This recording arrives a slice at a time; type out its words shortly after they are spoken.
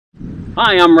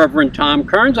Hi, I'm Reverend Tom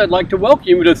Kearns. I'd like to welcome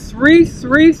you to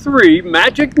 333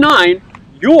 Magic 9,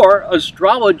 your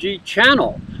astrology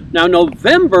channel. Now,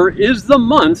 November is the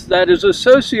month that is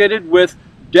associated with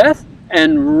death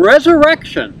and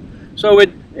resurrection. So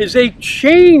it is a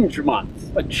change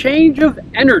month, a change of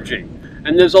energy.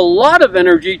 And there's a lot of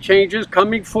energy changes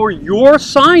coming for your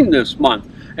sign this month.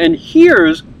 And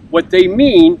here's what they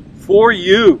mean for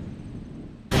you.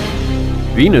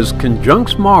 Venus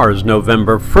conjuncts Mars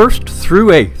November 1st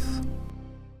through 8th.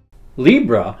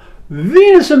 Libra,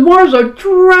 Venus and Mars are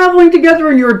traveling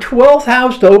together in your 12th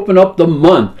house to open up the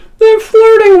month. They're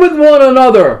flirting with one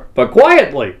another, but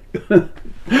quietly.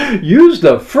 Use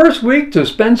the first week to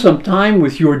spend some time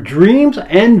with your dreams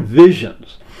and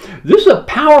visions. This is a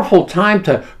powerful time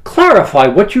to clarify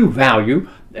what you value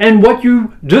and what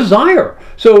you desire,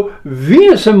 so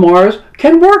Venus and Mars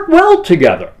can work well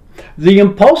together. The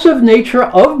impulsive nature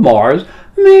of Mars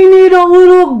may need a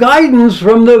little guidance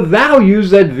from the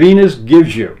values that Venus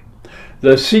gives you.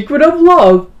 The secret of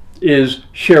love is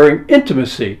sharing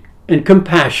intimacy and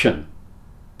compassion.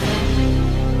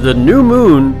 The new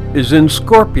moon is in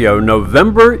Scorpio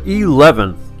November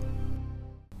 11th.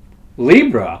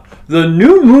 Libra, the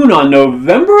new moon on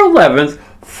November 11th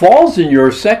falls in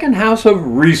your second house of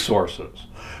resources.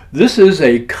 This is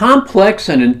a complex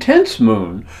and intense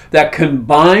moon that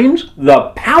combines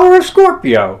the power of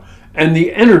Scorpio and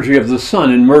the energy of the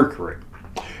Sun and Mercury.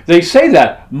 They say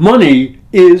that money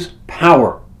is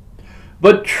power,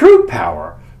 but true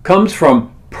power comes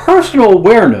from personal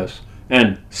awareness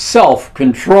and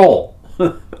self-control.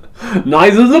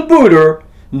 Neither the Buddha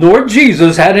nor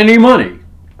Jesus had any money,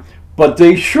 but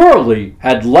they surely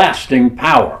had lasting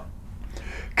power.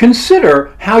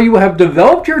 Consider how you have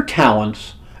developed your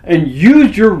talents and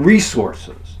used your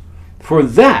resources, for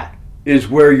that is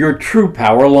where your true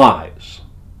power lies.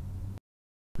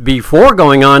 Before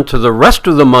going on to the rest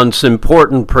of the month's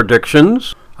important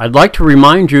predictions, I'd like to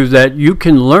remind you that you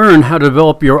can learn how to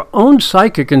develop your own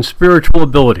psychic and spiritual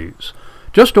abilities.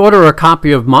 Just order a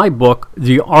copy of my book,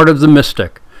 The Art of the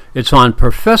Mystic. It's on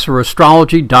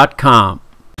ProfessorAstrology.com.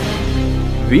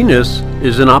 Venus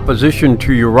is in opposition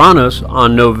to Uranus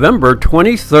on November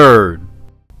 23rd.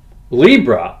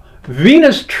 Libra,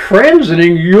 Venus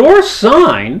transiting your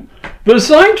sign, the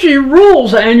sign she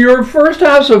rules, and your first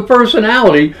house of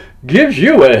personality gives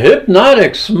you a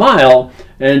hypnotic smile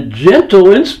and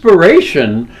gentle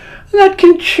inspiration that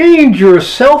can change your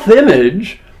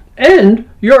self-image and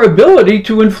your ability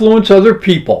to influence other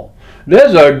people.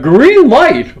 There's a green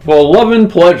light for love and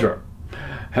pleasure.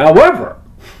 However,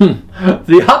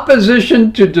 the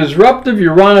opposition to disruptive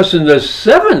Uranus in the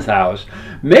 7th house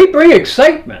may bring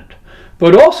excitement,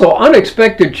 but also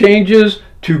unexpected changes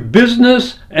to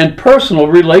business and personal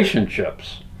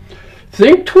relationships.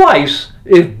 Think twice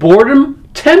if boredom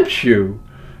tempts you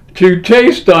to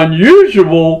taste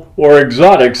unusual or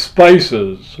exotic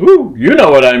spices. Ooh, you know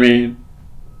what I mean.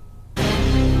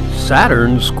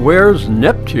 Saturn squares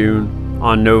Neptune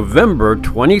on November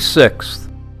 26th.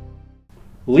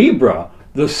 Libra,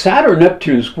 the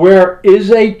Saturn-Neptune square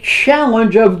is a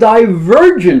challenge of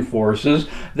divergent forces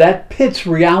that pits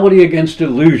reality against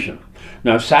illusion.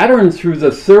 Now, Saturn, through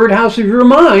the 3rd house of your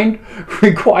mind,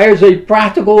 requires a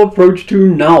practical approach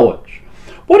to knowledge.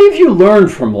 What have you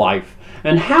learned from life,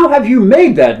 and how have you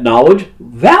made that knowledge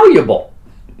valuable?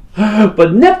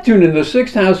 But Neptune in the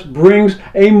 6th house brings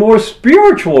a more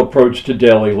spiritual approach to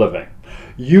daily living.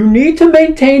 You need to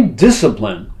maintain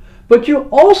discipline, but you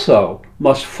also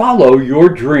must follow your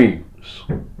dreams.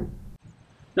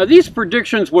 Now, these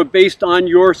predictions were based on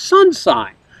your sun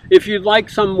sign. If you'd like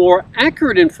some more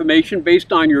accurate information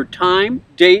based on your time,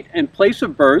 date, and place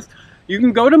of birth, you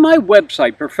can go to my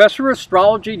website,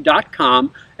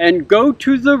 ProfessorAstrology.com, and go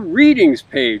to the readings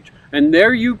page. And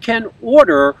there you can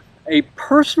order a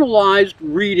personalized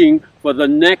reading for the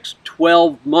next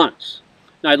 12 months.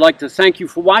 Now, I'd like to thank you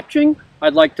for watching.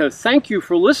 I'd like to thank you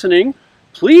for listening.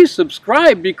 Please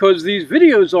subscribe because these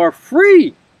videos are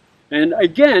free. And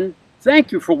again,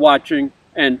 thank you for watching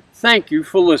and thank you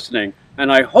for listening.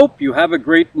 And I hope you have a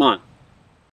great month.